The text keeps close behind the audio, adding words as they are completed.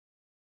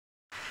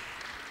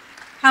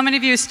How many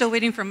of you are still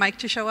waiting for Mike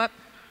to show up?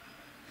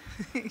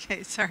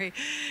 Okay, sorry.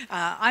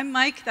 I'm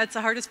Mike. That's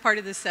the hardest part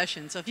of this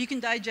session. So if you can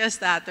digest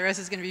that, the rest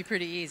is going to be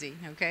pretty easy,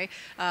 okay?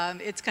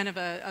 It's kind of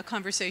a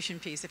conversation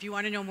piece. If you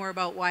want to know more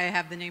about why I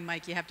have the name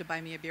Mike, you have to buy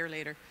me a beer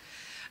later.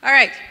 All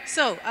right,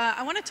 so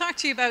I want to talk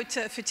to you about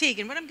fatigue,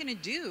 and what I'm going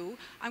to do,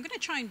 I'm going to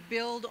try and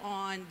build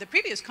on the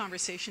previous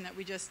conversation that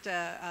we just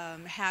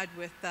had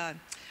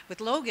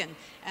with Logan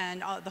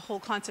and the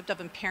whole concept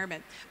of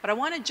impairment. But I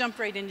want to jump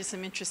right into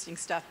some interesting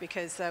stuff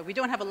because we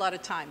don't have a lot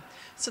of time.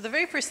 So the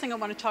very first thing I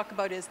want to talk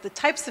about is the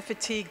types of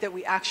fatigue that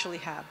we actually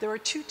have. There are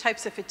two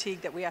types of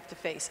fatigue that we have to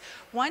face.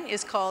 One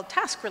is called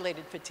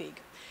task-related fatigue.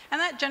 And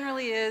that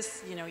generally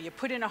is, you know, you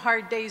put in a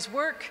hard day's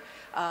work,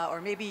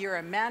 or maybe you're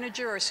a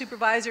manager or a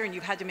supervisor and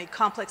you've had to make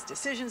complex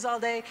decisions all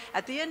day.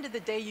 At the end of the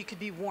day, you could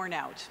be worn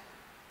out.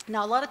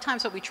 Now, a lot of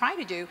times what we try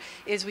to do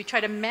is we try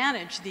to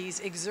manage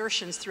these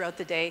exertions throughout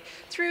the day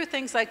through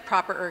things like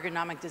proper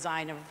ergonomic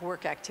design of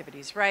work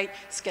activities, right?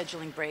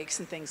 Scheduling breaks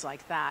and things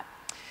like that.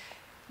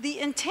 The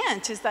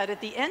intent is that at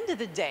the end of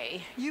the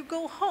day, you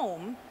go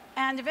home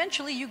and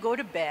eventually you go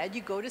to bed,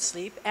 you go to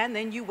sleep, and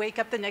then you wake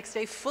up the next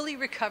day fully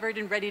recovered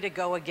and ready to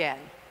go again.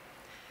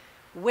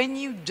 When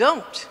you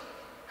don't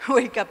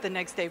wake up the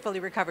next day fully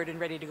recovered and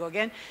ready to go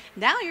again,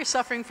 now you're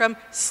suffering from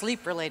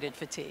sleep-related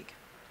fatigue.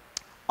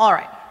 All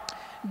right,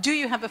 do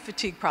you have a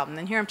fatigue problem?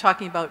 And here I'm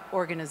talking about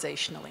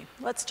organizationally.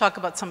 Let's talk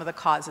about some of the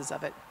causes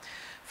of it.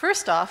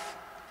 First off,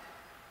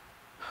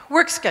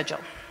 work schedule.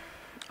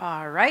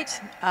 All right,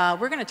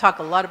 we're going to talk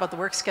a lot about the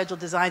work schedule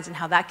designs and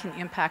how that can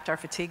impact our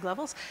fatigue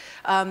levels.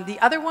 The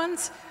other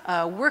ones,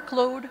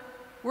 workload,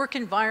 work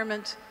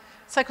environment,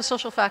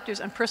 psychosocial factors,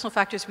 and personal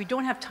factors, we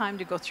don't have time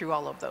to go through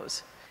all of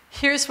those.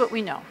 Here's what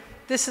we know.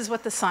 This is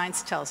what the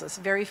science tells us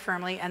very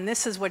firmly, and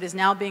this is what is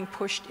now being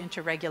pushed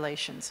into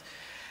regulations.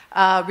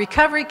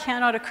 Recovery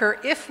cannot occur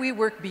if we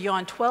work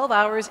beyond 12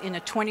 hours in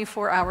a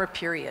 24-hour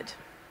period.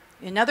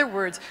 In other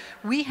words,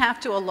 we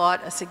have to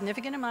allot a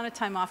significant amount of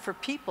time off for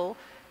people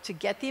to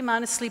get the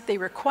amount of sleep they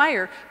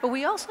require, but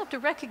we also have to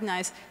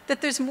recognize that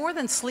there's more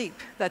than sleep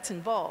that's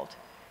involved.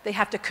 They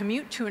have to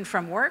commute to and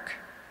from work.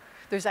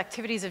 There's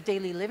activities of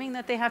daily living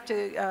that they have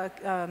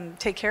to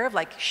take care of,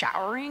 like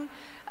showering,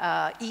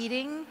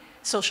 eating,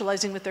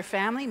 socializing with their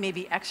family,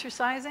 maybe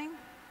exercising.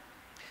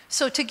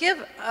 So to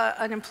give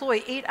an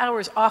employee 8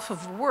 hours off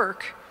of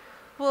work,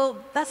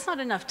 well, that's not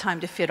enough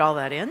time to fit all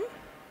that in,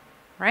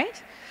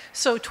 right?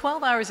 So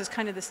 12 hours is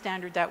kind of the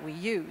standard that we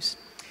use.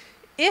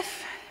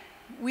 If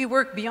we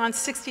work beyond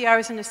 60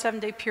 hours in a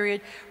 7-day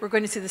period, we're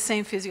going to see the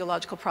same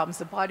physiological problems.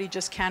 The body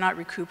just cannot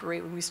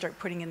recuperate when we start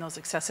putting in those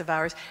excessive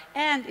hours,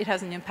 and it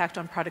has an impact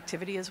on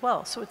productivity as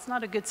well. So it's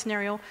not a good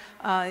scenario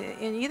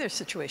in either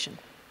situation.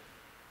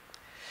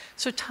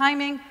 So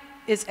timing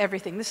is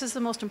everything. This is the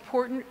most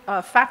important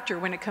factor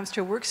when it comes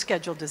to work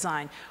schedule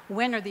design.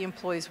 When are the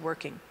employees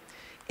working?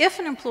 If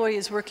an employee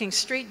is working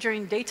straight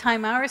during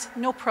daytime hours,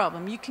 no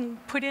problem. You can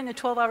put in a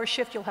 12-hour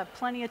shift. You'll have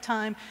plenty of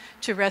time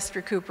to rest,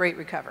 recuperate,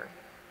 recover.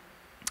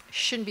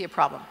 Shouldn't be a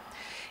problem.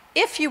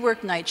 If you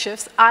work night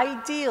shifts,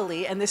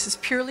 ideally, and this is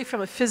purely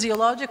from a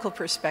physiological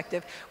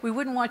perspective, we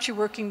wouldn't want you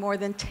working more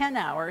than 10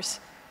 hours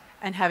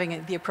and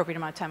having the appropriate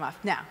amount of time off.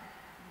 Now,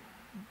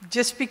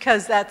 just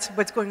because that's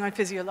what's going on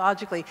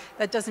physiologically,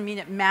 that doesn't mean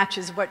it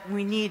matches what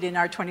we need in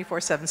our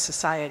 24/7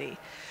 society.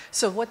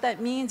 So what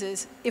that means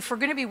is, if we're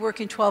going to be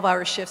working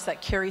 12-hour shifts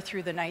that carry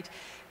through the night,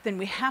 then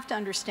we have to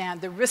understand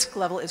the risk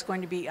level is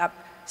going to be up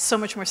so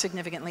much more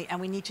significantly,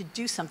 and we need to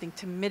do something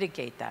to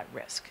mitigate that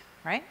risk,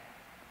 right?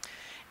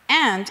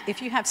 And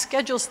if you have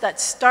schedules that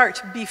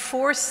start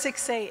before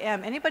 6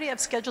 a.m., anybody have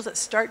schedules that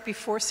start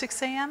before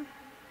 6 a.m.?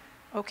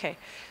 Okay,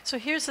 so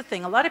here's the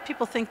thing. A lot of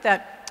people think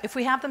that if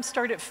we have them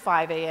start at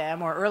 5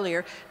 a.m. or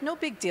earlier, no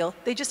big deal.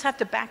 They just have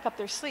to back up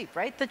their sleep,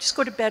 right? They just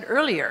go to bed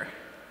earlier.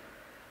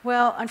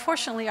 Well,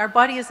 unfortunately, our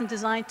body isn't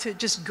designed to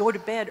just go to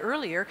bed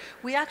earlier.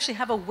 We actually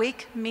have a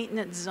wake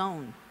maintenance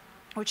zone,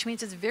 which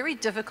means it's very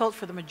difficult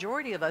for the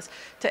majority of us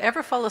to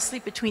ever fall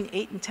asleep between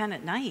 8 and 10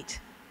 at night.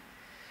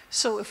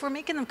 So if we're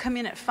making them come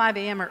in at 5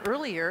 a.m. or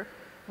earlier,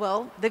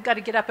 well, they've got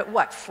to get up at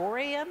what, 4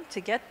 a.m. to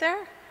get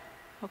there?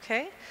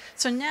 Okay?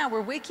 So now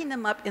we're waking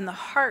them up in the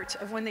heart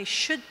of when they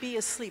should be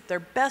asleep,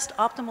 their best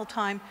optimal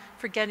time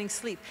for getting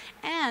sleep.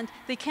 And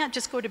they can't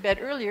just go to bed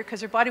earlier because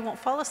their body won't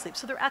fall asleep.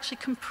 So they're actually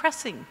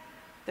compressing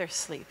their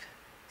sleep.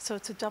 So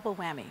it's a double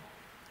whammy.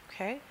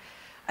 Okay?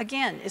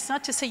 Again, it's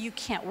not to say you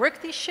can't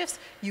work these shifts.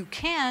 You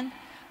can,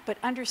 but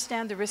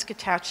understand the risk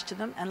attached to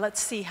them, and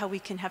let's see how we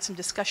can have some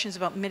discussions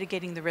about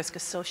mitigating the risk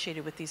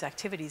associated with these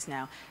activities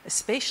now,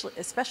 especially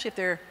if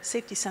they're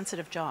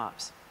safety-sensitive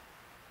jobs.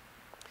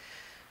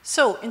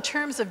 So in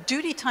terms of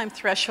duty time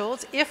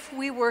thresholds, if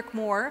we work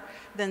more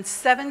than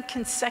 7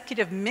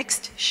 consecutive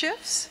mixed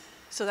shifts,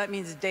 so that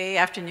means day,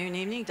 afternoon,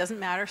 evening, doesn't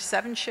matter,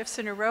 7 shifts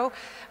in a row,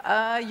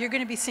 you're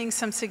going to be seeing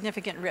some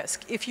significant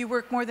risk. If you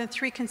work more than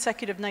 3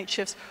 consecutive night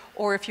shifts,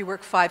 or if you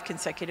work 5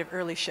 consecutive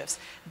early shifts,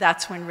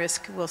 that's when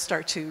risk will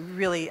start to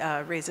really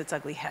raise its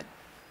ugly head.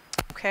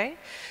 Okay?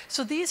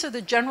 So these are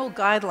the general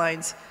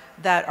guidelines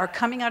that are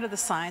coming out of the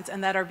science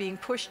and that are being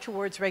pushed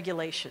towards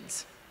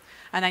regulations.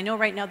 And I know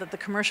right now that the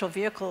commercial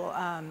vehicle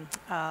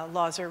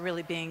laws are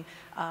really being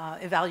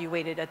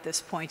evaluated at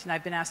this point, and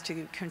I've been asked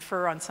to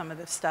confer on some of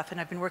this stuff,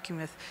 and I've been working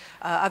with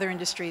other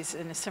industries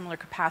in a similar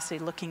capacity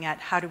looking at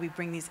how do we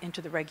bring these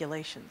into the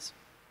regulations.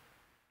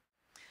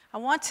 I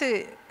want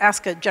to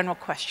ask a general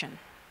question.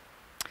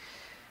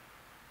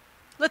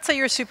 Let's say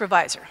you're a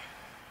supervisor,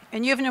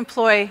 and you have an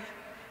employee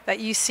that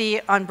you see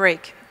on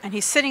break, and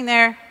he's sitting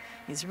there,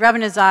 he's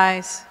rubbing his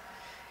eyes,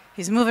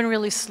 he's moving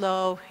really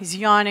slow, he's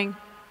yawning,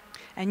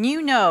 and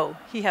you know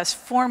he has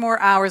 4 more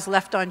hours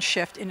left on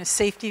shift in a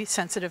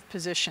safety-sensitive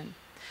position.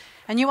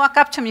 And you walk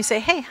up to him and you say,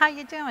 "Hey, how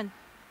you doing?" And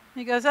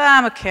he goes,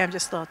 "I'm okay, I'm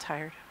just a little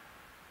tired."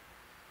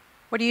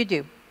 What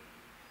do?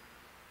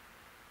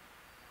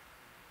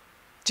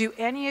 Do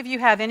any of you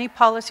have any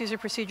policies or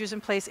procedures in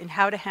place in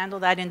how to handle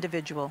that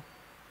individual?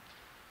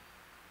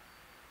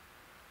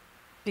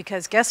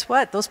 Because guess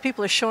what? Those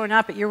people are showing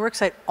up at your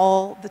worksite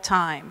all the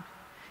time.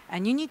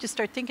 And you need to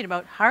start thinking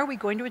about how are we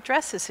going to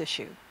address this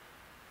issue?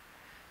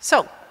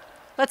 So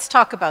let's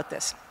talk about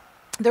this.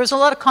 There was a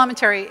lot of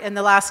commentary in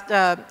the last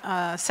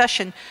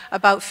session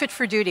about fit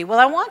for duty. Well,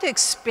 I want to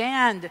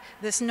expand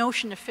this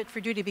notion of fit for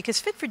duty because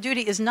fit for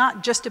duty is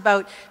not just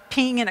about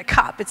peeing in a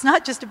cup. It's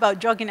not just about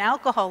drug and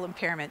alcohol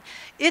impairment.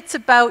 It's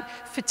about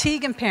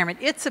fatigue impairment.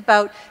 It's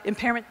about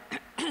impairment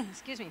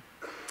excuse me,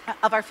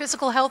 of our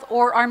physical health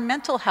or our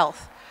mental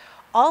health.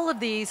 All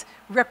of these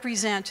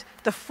represent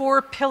the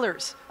 4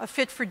 pillars of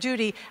fit for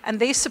duty, and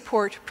they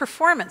support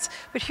performance.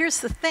 But here's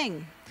the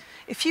thing.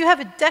 If you have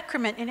a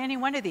decrement in any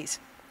one of these,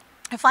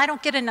 if I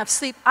don't get enough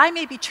sleep, I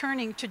may be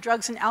turning to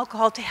drugs and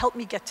alcohol to help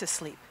me get to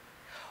sleep.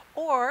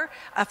 Or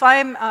if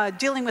I'm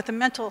dealing with a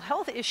mental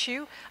health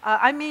issue,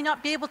 I may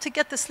not be able to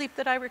get the sleep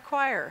that I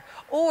require.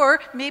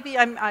 Or maybe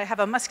I have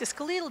a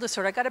musculoskeletal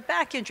disorder, I got a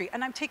back injury,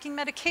 and I'm taking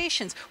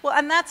medications. Well,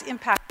 and that's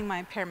impacting my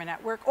impairment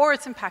at work, or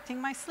it's impacting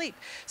my sleep.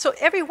 So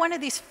every one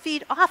of these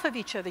feed off of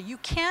each other. You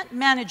can't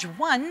manage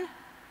one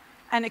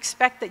and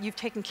expect that you've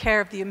taken care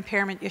of the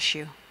impairment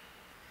issue.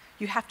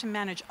 You have to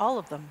manage all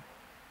of them,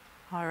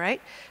 all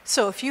right?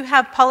 So if you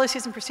have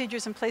policies and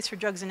procedures in place for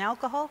drugs and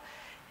alcohol,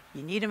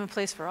 you need them in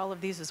place for all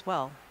of these as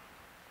well.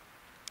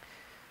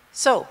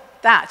 So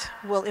that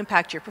will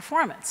impact your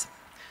performance.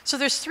 So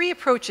there's 3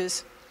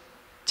 approaches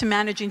to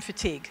managing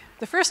fatigue.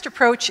 The first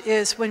approach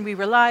is when we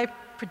rely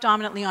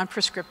predominantly on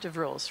prescriptive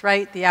rules,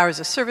 right? The hours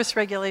of service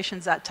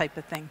regulations, that type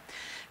of thing.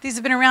 These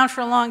have been around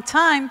for a long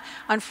time.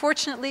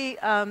 Unfortunately,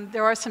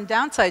 there are some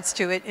downsides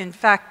to it. In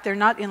fact, they're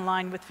not in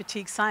line with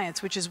fatigue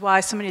science, which is why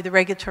so many of the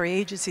regulatory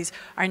agencies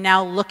are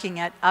now looking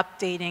at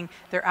updating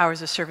their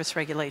hours of service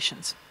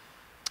regulations.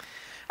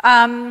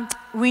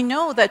 We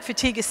know that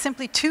fatigue is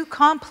simply too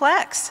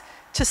complex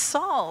to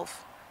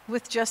solve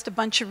with just a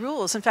bunch of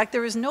rules. In fact,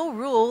 there is no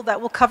rule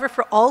that will cover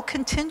for all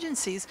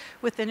contingencies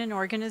within an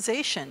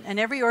organization. And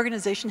every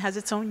organization has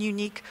its own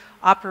unique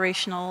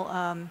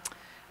operational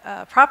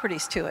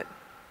properties to it.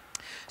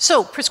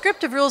 So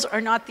prescriptive rules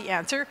are not the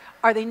answer.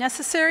 Are they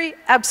necessary?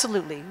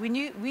 Absolutely. We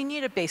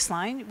need a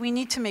baseline. We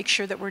need to make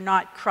sure that we're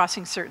not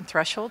crossing certain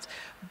thresholds.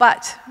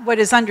 But what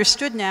is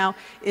understood now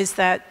is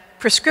that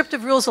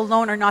prescriptive rules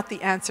alone are not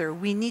the answer.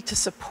 We need to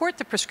support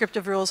the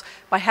prescriptive rules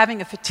by having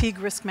a fatigue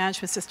risk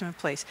management system in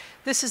place.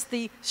 This is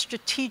the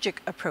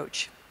strategic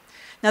approach.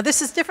 Now,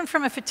 this is different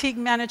from a fatigue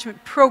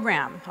management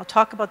program. I'll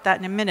talk about that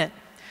in a minute.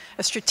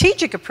 A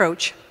strategic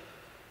approach,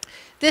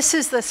 this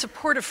is the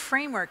supportive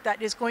framework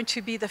that is going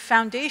to be the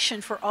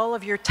foundation for all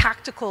of your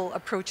tactical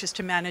approaches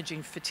to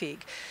managing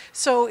fatigue.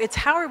 So it's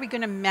how are we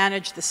going to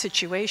manage the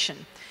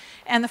situation?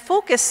 And the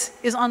focus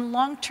is on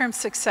long-term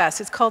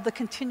success. It's called the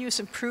continuous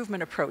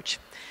improvement approach.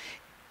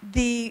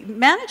 The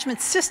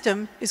management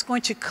system is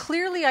going to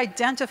clearly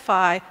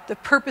identify the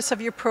purpose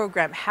of your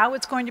program, how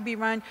it's going to be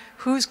run,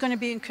 who's going to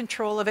be in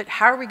control of it,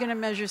 how are we going to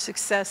measure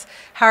success,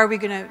 how are we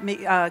going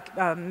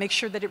to make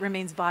sure that it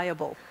remains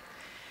viable.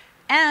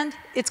 And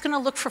it's going to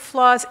look for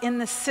flaws in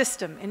the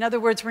system. In other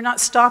words, we're not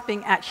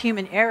stopping at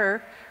human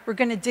error. We're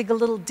going to dig a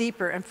little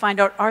deeper and find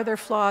out, are there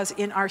flaws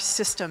in our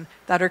system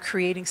that are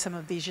creating some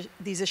of these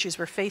issues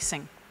we're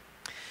facing?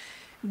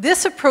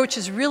 This approach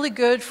is really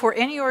good for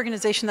any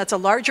organization that's a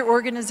larger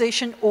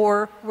organization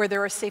or where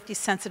there are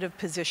safety-sensitive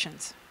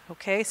positions.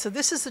 Okay, so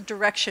this is a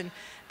direction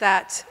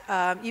that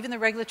even the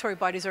regulatory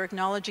bodies are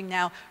acknowledging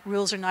now.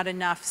 Rules are not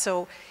enough.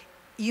 So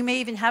you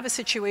may even have a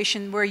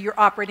situation where you're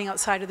operating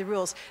outside of the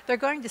rules. They're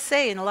going to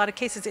say, in a lot of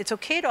cases, it's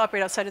okay to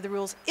operate outside of the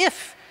rules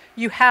if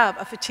you have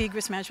a fatigue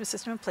risk management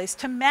system in place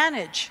to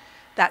manage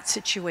that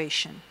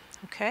situation,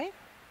 okay?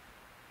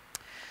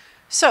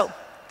 So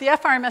the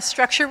FRMS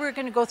structure, we're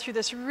going to go through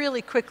this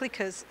really quickly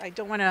because I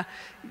don't want to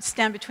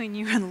stand between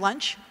you and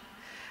lunch.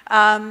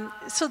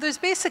 So there's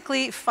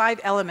basically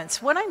 5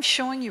 elements. What I'm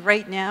showing you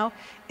right now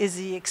is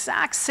the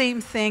exact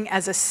same thing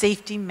as a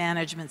safety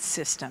management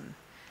system.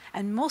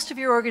 And most of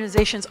your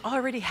organizations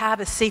already have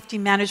a safety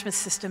management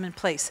system in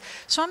place.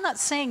 So I'm not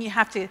saying you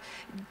have to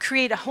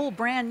create a whole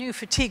brand new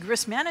fatigue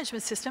risk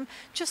management system.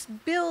 Just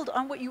build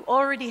on what you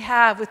already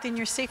have within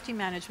your safety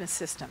management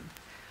system.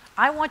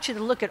 I want you to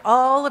look at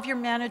all of your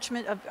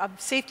management of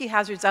safety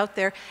hazards out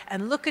there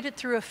and look at it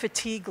through a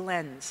fatigue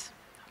lens,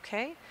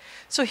 okay?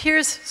 So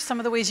here's some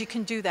of the ways you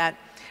can do that.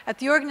 At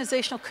the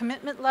organizational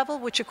commitment level,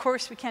 which of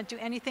course we can't do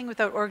anything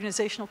without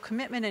organizational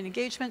commitment and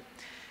engagement,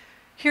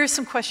 here's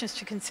some questions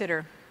to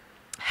consider.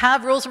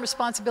 Have roles and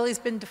responsibilities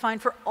been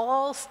defined for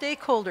all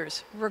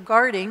stakeholders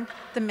regarding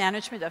the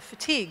management of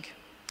fatigue?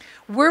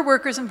 Were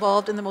workers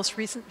involved in the most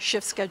recent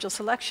shift schedule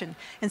selection?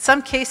 In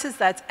some cases,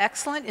 that's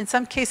excellent. In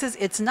some cases,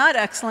 it's not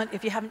excellent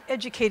if you haven't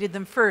educated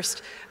them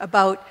first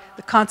about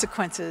the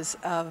consequences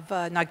of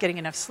not getting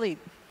enough sleep.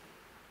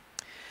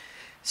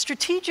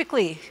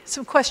 Strategically,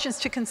 some questions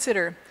to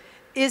consider.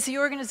 Is the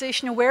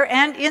organization aware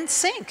and in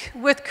sync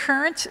with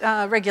current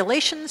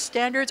regulations,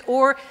 standards,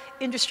 or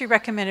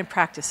industry-recommended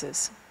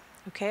practices?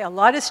 Okay, a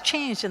lot has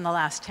changed in the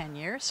last 10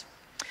 years.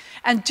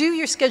 And do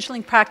your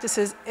scheduling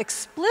practices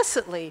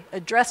explicitly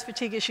address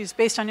fatigue issues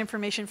based on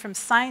information from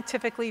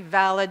scientifically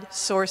valid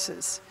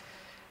sources?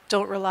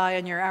 Don't rely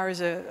on your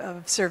hours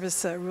of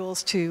service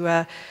rules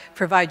to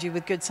provide you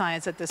with good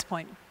science at this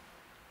point.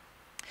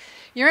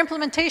 Your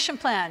implementation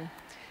plan.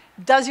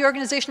 Does the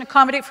organization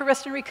accommodate for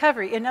rest and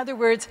recovery? In other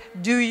words,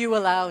 do you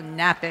allow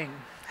napping?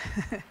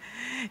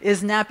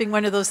 Is napping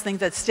one of those things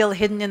that's still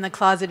hidden in the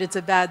closet? It's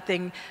a bad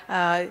thing.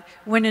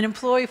 When an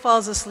employee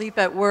falls asleep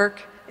at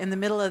work in the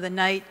middle of the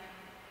night,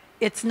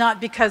 it's not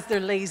because they're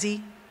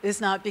lazy.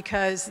 It's not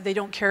because they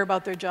don't care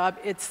about their job.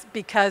 It's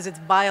because it's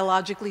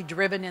biologically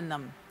driven in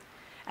them.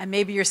 And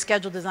maybe your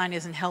schedule design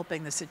isn't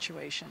helping the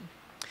situation.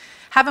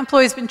 Have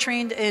employees been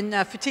trained in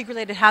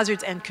fatigue-related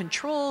hazards and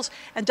controls?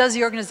 And does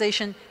the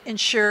organization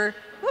ensure,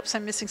 whoops,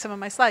 I'm missing some of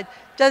my slide.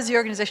 Does the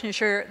organization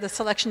ensure the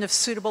selection of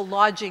suitable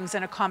lodgings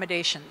and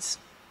accommodations?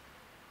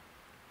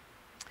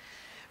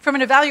 From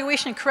an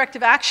evaluation and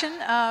corrective action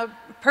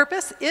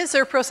purpose, is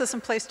there a process in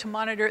place to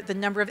monitor the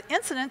number of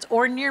incidents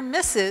or near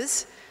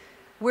misses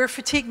where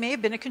fatigue may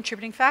have been a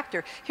contributing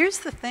factor? Here's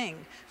the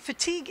thing.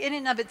 Fatigue in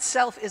and of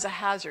itself is a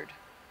hazard.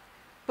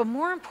 But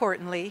more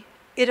importantly,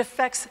 it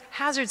affects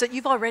hazards that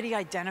you've already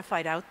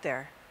identified out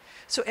there.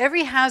 So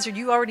every hazard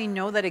you already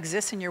know that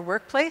exists in your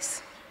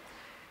workplace,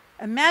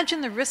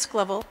 imagine the risk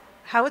level,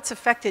 how it's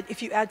affected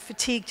if you add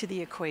fatigue to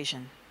the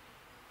equation.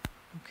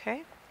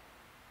 Okay?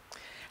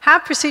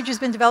 Have procedures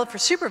been developed for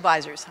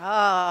supervisors?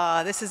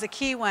 This is a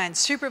key one.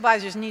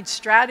 Supervisors need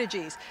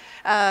strategies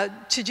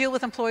to deal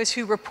with employees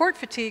who report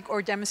fatigue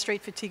or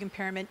demonstrate fatigue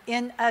impairment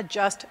in a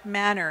just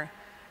manner,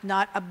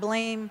 not a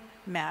blame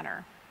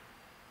manner.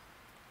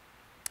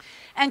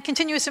 And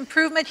continuous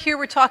improvement, here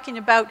we're talking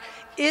about,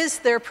 is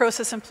there a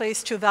process in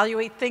place to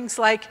evaluate things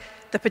like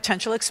the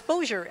potential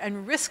exposure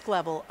and risk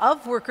level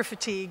of worker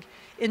fatigue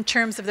in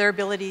terms of their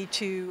ability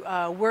to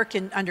work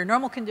under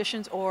normal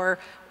conditions or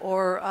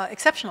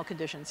exceptional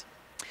conditions.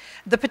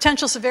 The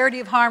potential severity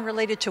of harm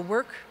related to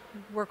work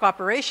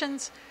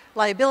operations,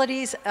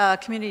 liabilities,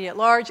 community at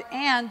large,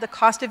 and the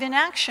cost of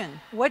inaction.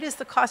 What is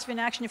the cost of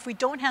inaction if we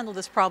don't handle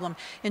this problem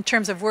in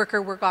terms of work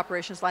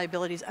operations,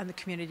 liabilities, and the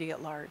community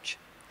at large?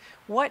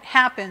 What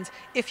happens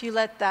if you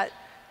let that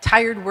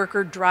tired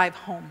worker drive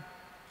home?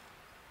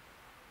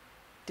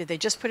 Did they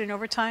just put in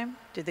overtime?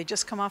 Did they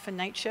just come off a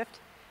night shift?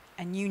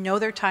 And you know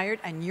they're tired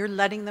and you're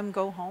letting them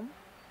go home?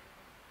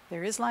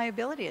 There is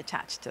liability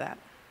attached to that.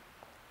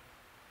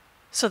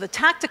 So the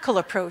tactical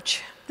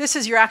approach, this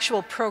is your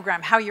actual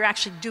program, how you're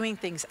actually doing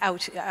things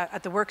out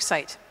at the work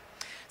site.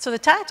 So the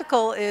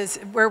tactical is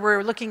where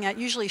we're looking at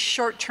usually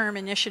short-term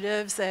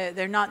initiatives.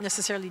 They're not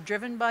necessarily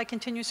driven by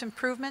continuous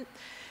improvement.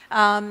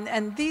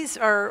 And these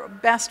are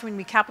best when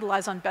we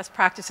capitalize on best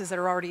practices that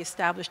are already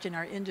established in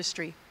our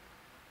industry.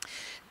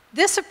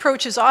 This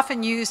approach is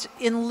often used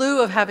in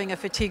lieu of having a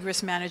fatigue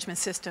risk management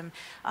system.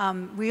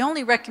 We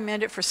only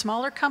recommend it for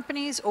smaller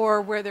companies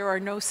or where there are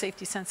no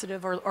safety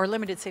sensitive or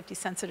limited safety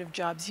sensitive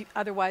jobs.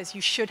 Otherwise,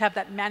 you should have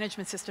that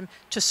management system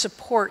to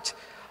support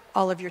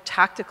all of your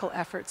tactical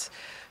efforts.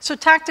 So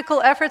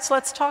tactical efforts,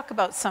 let's talk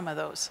about some of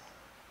those.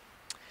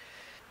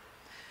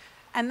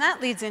 And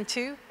that leads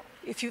into,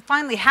 if you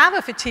finally have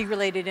a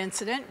fatigue-related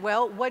incident,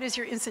 well, what is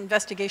your incident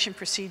investigation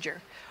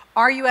procedure?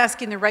 Are you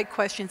asking the right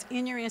questions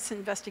in your incident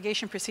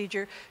investigation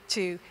procedure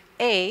to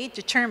A,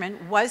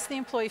 determine was the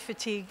employee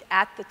fatigued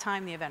at the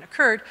time the event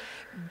occurred,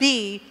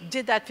 B,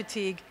 did that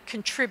fatigue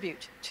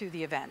contribute to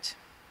the event?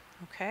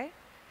 Okay?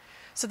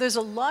 So there's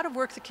a lot of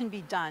work that can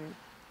be done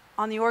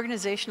on the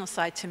organizational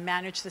side to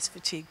manage this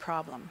fatigue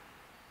problem.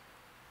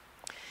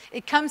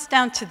 It comes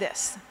down to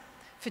this.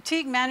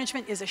 Fatigue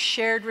management is a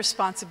shared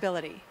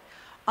responsibility.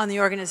 On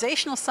the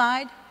organizational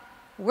side,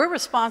 we're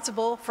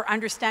responsible for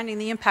understanding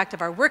the impact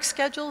of our work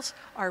schedules,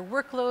 our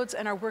workloads,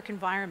 and our work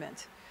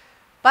environment.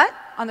 But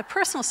on the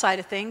personal side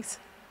of things,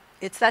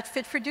 it's that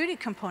fit for duty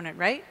component,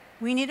 right?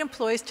 We need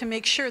employees to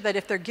make sure that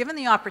if they're given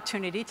the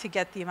opportunity to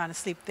get the amount of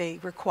sleep they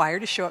require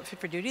to show up fit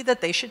for duty,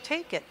 that they should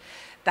take it.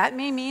 That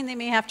may mean they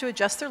may have to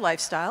adjust their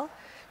lifestyle,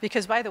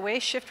 because by the way,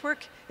 shift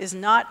work is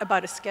not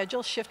about a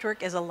schedule. Shift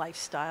work is a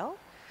lifestyle.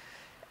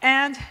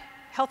 And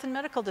health and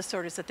medical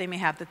disorders that they may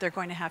have that they're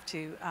going to have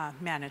to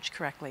manage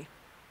correctly.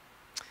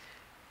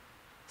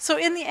 So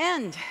in the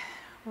end,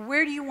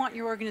 Where do you want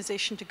your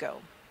organization to go?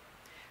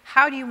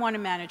 How do you want to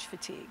manage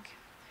fatigue?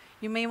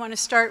 You may want to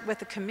start with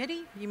a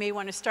committee. You may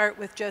want to start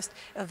with just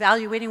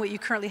evaluating what you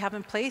currently have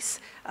in place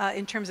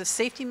in terms of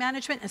safety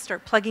management and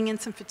start plugging in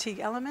some fatigue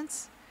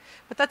elements.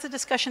 But that's a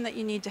discussion that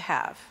you need to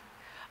have.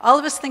 All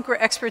of us think we're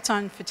experts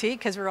on fatigue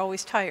because we're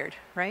always tired,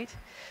 right?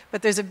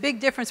 But there's a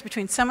big difference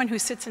between someone who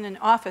sits in an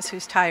office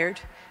who's tired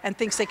and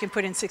thinks they can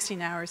put in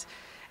 16 hours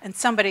and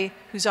somebody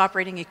who's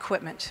operating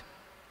equipment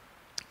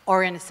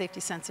or in a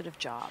safety-sensitive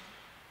job.